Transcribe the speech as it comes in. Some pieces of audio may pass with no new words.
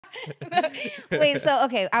Wait, so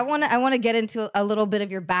okay, I wanna get into a little bit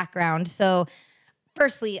of your background. So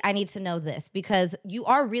firstly, I need to know this because you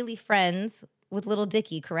are really friends with Lil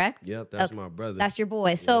Dicky, correct? Yep, that's my brother. That's your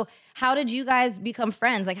boy. So how did you guys become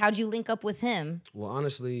friends? Like, how'd you link up with him? Well,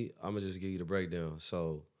 honestly, I'm gonna just give you the breakdown.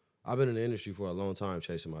 So I've been in the industry for a long time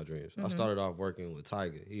chasing my dreams. I started off working with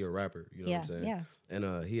Tyga. He a rapper, you know what I'm saying? Yeah.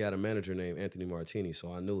 And he had a manager named Anthony Martini,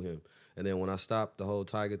 so I knew him. And then when I stopped the whole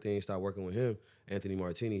Tyga thing, started working with him, Anthony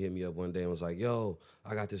Martini hit me up one day and was like, yo,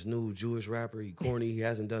 I got this new Jewish rapper. He corny. He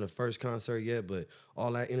hasn't done a first concert yet, but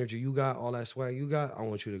all that energy you got, all that swag you got, I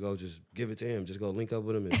want you to go just give it to him. Just go link up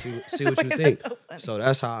with him and see what you think. So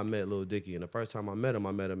that's how I met Lil Dicky. And the first time I met him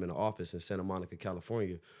in the office in Santa Monica,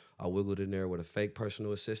 California. I wiggled in there with a fake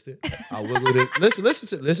personal assistant. I wiggled it. Listen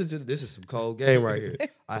to this is some cold game right here.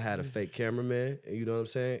 I had a fake cameraman, you know what I'm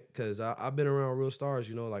saying? Because I've been around real stars,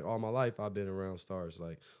 you know, like all my life I've been around stars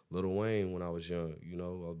like Lil Wayne when I was young, you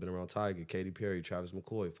know, I've been around Tyga, Katy Perry, Travis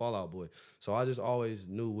McCoy, Fall Out Boy. So I just always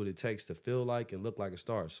knew what it takes to feel like and look like a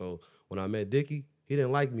star. So when I met Dicky, he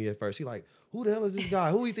didn't like me at first. He like, who the hell is this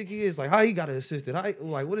guy? Who he think he is? Like, how he got an assistant?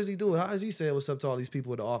 Like, what is he doing? How is he saying what's up to all these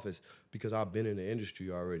people in the office? Because I've been in the industry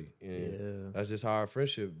already. And that's just how our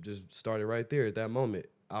friendship just started right there at that moment.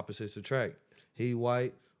 Opposites attract. He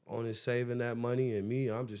white, on his saving that money, and me,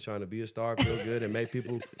 I'm just trying to be a star, feel good, and make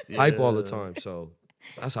people hype all the time. So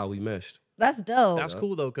that's how we meshed. That's dope. That's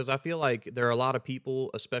cool, though, because I feel like there are a lot of people,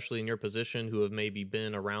 especially in your position, who have maybe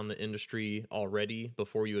been around the industry already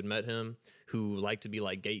before you had met him, who like to be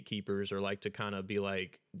like gatekeepers or like to kind of be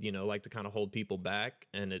like, you know, like to kind of hold people back.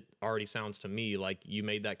 And it already sounds to me like you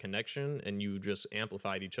made that connection and you just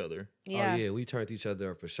amplified each other. Yeah. Oh, yeah, we turned each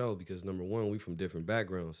other up for sure because, number one, we from different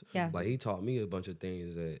backgrounds. Yeah. Like, he taught me a bunch of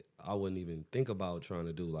things that I wouldn't even think about trying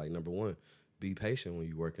to do. Like, number one, be patient when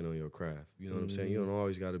you're working on your craft. You know what I'm saying? You don't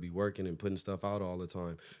always got to be working and putting stuff out all the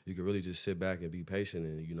time. You can really just sit back and be patient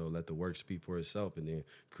and, you know, let the work speak for itself and then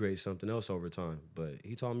create something else over time. But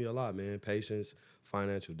he taught me a lot, man. Patience,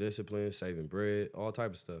 financial discipline, saving bread, all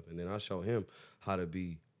type of stuff. And then I showed him how to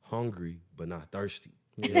be hungry but not thirsty.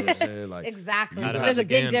 You know what I'm saying? Like, exactly. Gotta There's have a the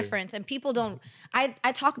big gander. difference. And people don't,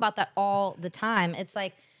 I talk about that all the time. It's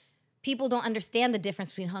like people don't understand the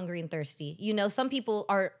difference between hungry and thirsty. You know, some people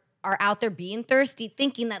are out there being thirsty,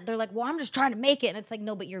 thinking that they're like, well, I'm just trying to make it. And it's like,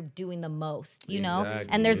 no, but you're doing the most, you know?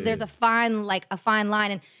 And there's a fine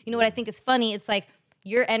line. And you know what I think is funny? It's like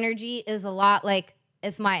your energy is a lot like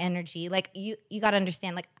it's my energy. Like you got to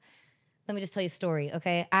understand, like, let me just tell you a story,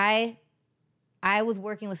 okay? I was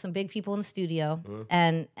working with some big people in the studio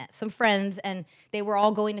and some friends, and they were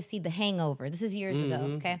all going to see The Hangover. This is years ago,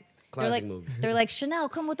 okay? Classic movie. They're like, Chanel,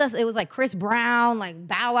 come with us. It was like Chris Brown, like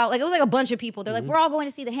Bow Wow. Like, it was like a bunch of people. They're like, we're all going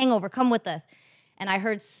to see The Hangover. Come with us. And I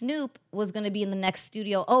heard Snoop was going to be in the next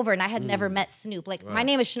studio over, and I had never met Snoop. Like, my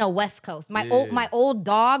name is Chanel West Coast. My old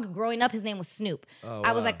dog growing up, his name was Snoop.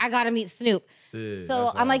 I was like, I got to meet Snoop.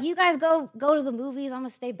 So I'm like, you guys go to the movies. I'm going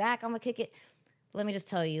to stay back. I'm going to kick it. Let me just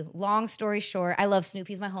tell you, long story short, I love Snoop.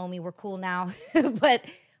 He's my homie. We're cool now. But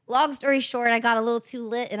long story short, I got a little too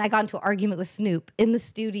lit and I got into an argument with Snoop in the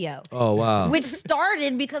studio. Oh, wow. Which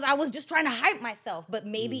started because I was just trying to hype myself. But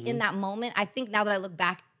maybe in that moment, I think now that I look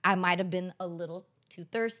back, I might have been a little too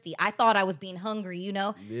thirsty. I thought I was being hungry, you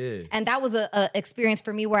know? Yeah. And that was a experience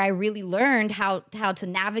for me where I really learned how to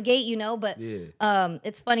navigate, you know? But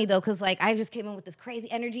it's funny though, because like I just came in with this crazy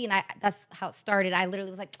energy and that's how it started. I literally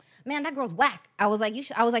was like, man, that girl's whack. I was like,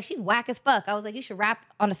 she's whack as fuck. I was like, you should rap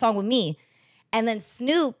on a song with me. And then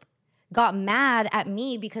Snoop got mad at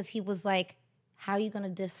me because he was like, how you gonna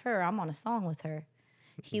diss her? I'm on a song with her.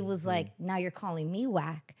 He was like, now you're calling me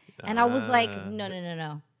whack. And I was like,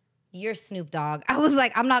 no. You're Snoop Dogg. I was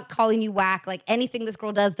like, I'm not calling you whack. Like anything this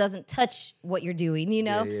girl does doesn't touch what you're doing, you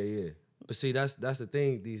know? Yeah. But see, that's the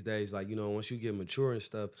thing these days. Like, you know, once you get mature and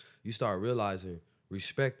stuff, you start realizing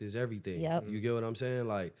respect is everything. Yep. You get what I'm saying?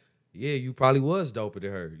 Like, yeah, you probably was doper than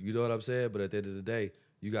her. You know what I'm saying? But at the end of the day,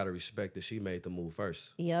 you got to respect that she made the move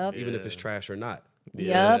first. Yep. Even if it's trash or not. Yep.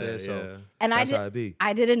 You know what I'm saying? So and that's how it be.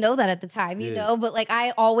 I didn't know that at the time, you know, but like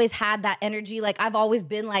I always had that energy. Like I've always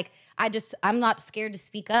been like, I'm not scared to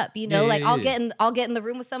speak up, you know, I'll get in the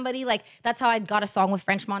room with somebody. Like that's how I got a song with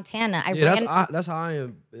French Montana. That's how I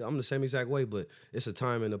am. I'm the same exact way, but it's a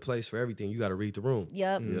time and a place for everything. You got to read the room.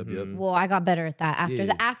 Yep. Well, I got better at that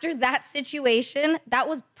after that situation. That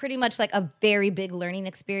was pretty much like a very big learning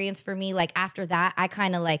experience for me. Like after that, I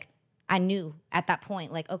kind of like, I knew at that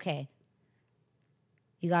point, like, okay,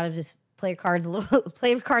 you got to just play your cards a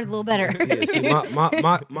little better. Yeah,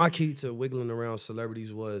 see, my key to wiggling around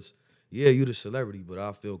celebrities was, yeah, you the celebrity, but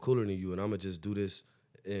I feel cooler than you, and I'm going to just do this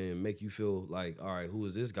and make you feel like, all right, who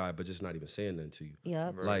is this guy? But just not even saying nothing to you.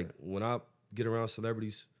 Yep. Right. Like when I get around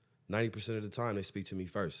celebrities, 90% of the time they speak to me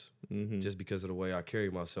first, just because of the way I carry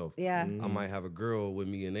myself. Yeah. I might have a girl with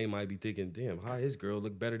me and they might be thinking, damn, how his girl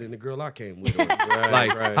look better than the girl I came with? Or,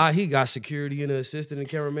 Right. how he got security and an assistant and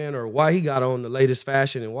cameraman, or why he got on the latest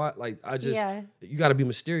fashion and why, you got to be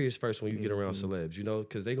mysterious first when you get around celebs, you know,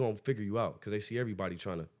 because they going to figure you out because they see everybody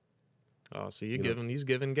trying to. Oh, so he's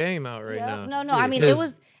giving game out right now. No. Yeah, I mean, it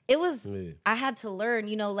was. Yeah. I had to learn.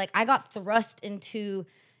 You know, like I got thrust into.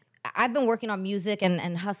 I've been working on music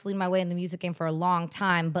and hustling my way in the music game for a long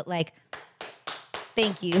time, but like,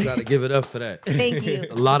 thank you. You got to give it up for that. Thank you.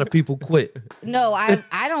 A lot of people quit. No,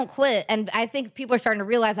 I don't quit, and I think people are starting to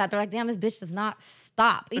realize that. They're like, damn, this bitch does not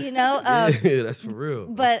stop. You know. Yeah, that's for real.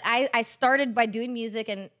 But I started by doing music,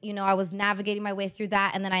 and you know I was navigating my way through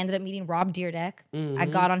that, and then I ended up meeting Rob Dyrdek. I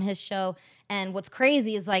got on his show, and what's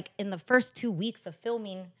crazy is like in the first 2 weeks of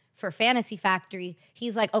filming for Fantasy Factory,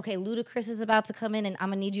 he's like, okay, Ludacris is about to come in, and I'm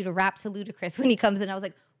gonna need you to rap to Ludacris when he comes in. I was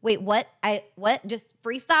like, wait, what? What? Just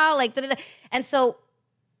freestyle? Like, da-da-da. And so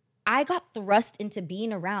I got thrust into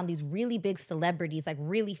being around these really big celebrities, like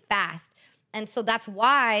really fast. And so that's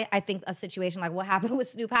why I think a situation like what happened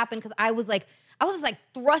with Snoop happened, because I was just like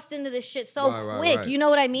thrust into this shit so quick. Right. You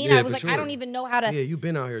know what I mean? Yeah, I was like, sure. I don't even know how to. Yeah, you've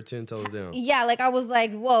been out here 10 toes down. Yeah, like I was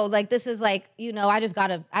like, whoa, like this is like, you know, I just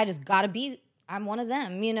gotta be. I'm one of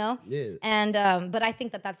them, you know? Yeah. And, but I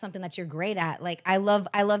think that that's something that you're great at. Like, I love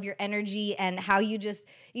your energy and how you just,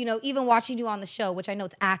 you know, even watching you on the show, which I know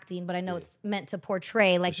it's acting, but I know it's meant to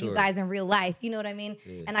portray like you guys in real life. You know what I mean?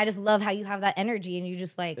 Yeah. And I just love how you have that energy and you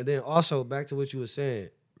just like. And then also back to what you were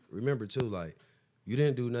saying, remember too, like, you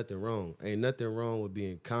didn't do nothing wrong. Ain't nothing wrong with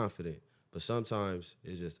being confident. But sometimes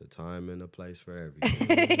it's just a time and a place for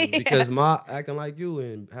everything. Because my acting like you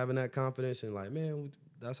and having that confidence and like, man,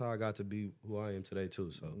 that's how I got to be who I am today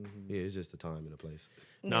too. So yeah, it's just a time and a place.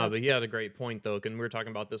 No, but he had a great point though, and we were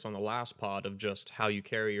talking about this on the last pod of just how you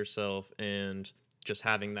carry yourself and just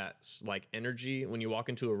having that like energy when you walk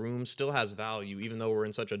into a room still has value, even though we're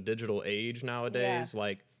in such a digital age nowadays.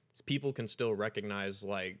 Like people can still recognize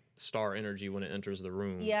like star energy when it enters the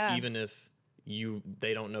room, even if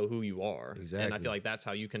they don't know who you are. Exactly. And I feel like that's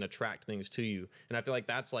how you can attract things to you. And I feel like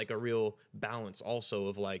that's like a real balance also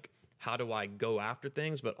of like, how do I go after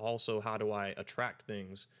things, but also how do I attract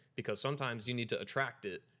things? Because sometimes you need to attract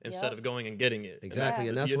it instead of going and getting it. Exactly,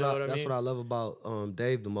 and that's what I love about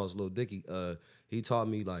Dave the most, Lil Dicky. He taught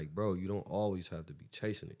me like, bro, you don't always have to be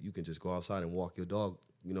chasing it. You can just go outside and walk your dog,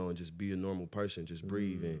 you know, and just be a normal person, just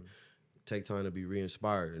breathe and take time to be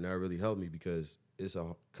re-inspired. And that really helped me because it's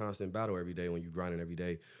a constant battle every day when you're grinding every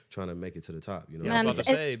day trying to make it to the top, you know. Yeah, I was about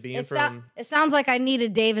to say, it sounds like I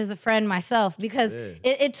needed Dave as a friend myself because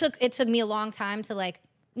it took me a long time to like,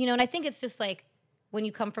 you know, and I think it's just like when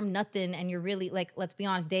you come from nothing and you're really like, let's be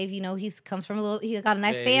honest, Dave, you know, he got a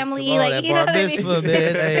nice family, like you know what I mean? Man.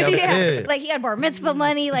 Hey, like he had bar mitzvah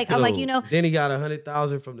money, like I'm like, you know. Then he got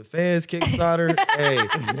 100,000 from the fans Kickstarter. Hey,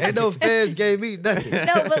 ain't no fans gave me nothing.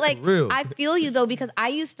 No, but like I feel you though because I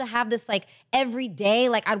used to have this like every day,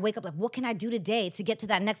 like I'd wake up like, what can I do today to get to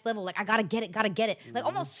that next level? Like I gotta get it, like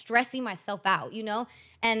almost stressing myself out, you know,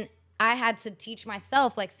 and. I had to teach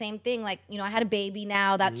myself, like, same thing. Like, you know, I had a baby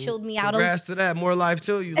now. That chilled me out. Congrats to that. More life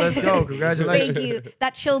to you. Let's go. Congratulations. Thank you.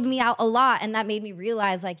 That chilled me out a lot. And that made me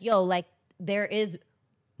realize, like, yo, like, there is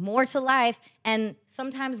more to life. And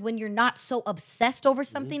sometimes when you're not so obsessed over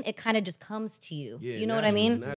something, it kind of just comes to you. Yeah, you know what I mean?